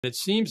It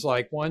seems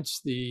like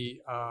once the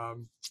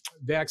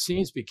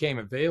vaccines became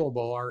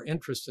available, our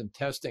interest in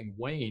testing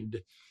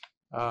waned.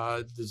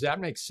 Does that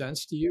make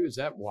sense to you? Is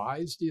that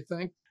wise, do you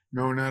think?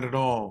 No, not at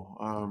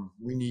all.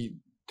 We need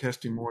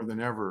testing more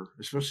than ever,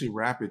 especially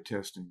rapid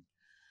testing.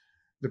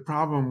 The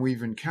problem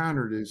we've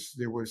encountered is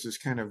there was this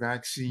kind of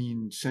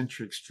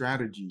vaccine-centric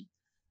strategy,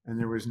 and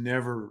there was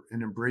never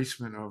an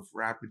embracement of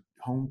rapid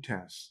home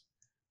tests,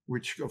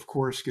 which of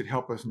course could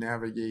help us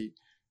navigate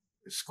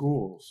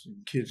schools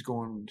and kids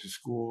going to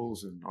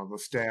schools and all the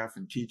staff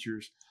and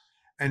teachers,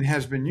 and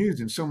has been used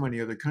in so many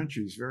other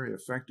countries very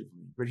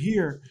effectively. But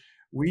here,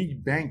 we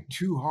banked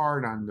too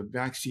hard on the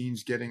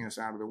vaccines getting us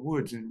out of the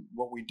woods, and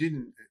what we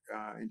didn't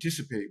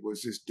anticipate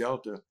was this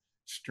Delta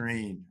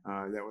strain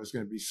that was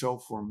going to be so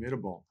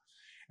formidable.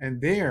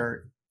 And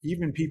there,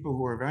 even people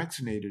who are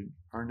vaccinated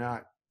are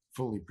not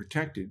fully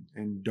protected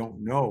and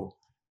don't know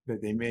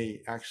that they may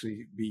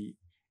actually be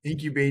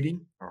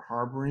incubating or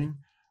harboring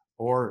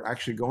or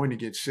actually going to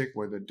get sick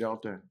with a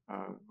Delta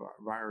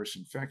virus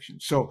infection.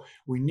 So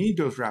we need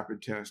those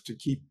rapid tests to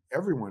keep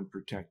everyone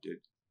protected.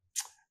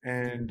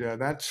 And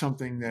that's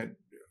something that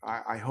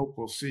I hope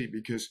we'll see,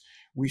 because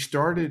we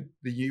started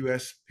the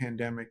US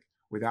pandemic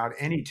without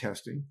any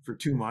testing for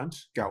 2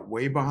 months, got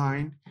way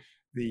behind.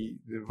 The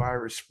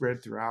virus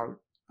spread throughout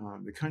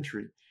the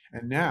country.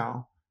 And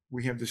now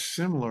we have the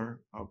similar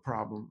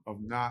problem of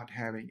not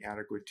having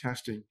adequate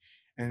testing.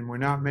 And we're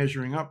not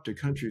measuring up to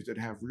countries that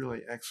have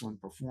really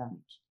excellent performance.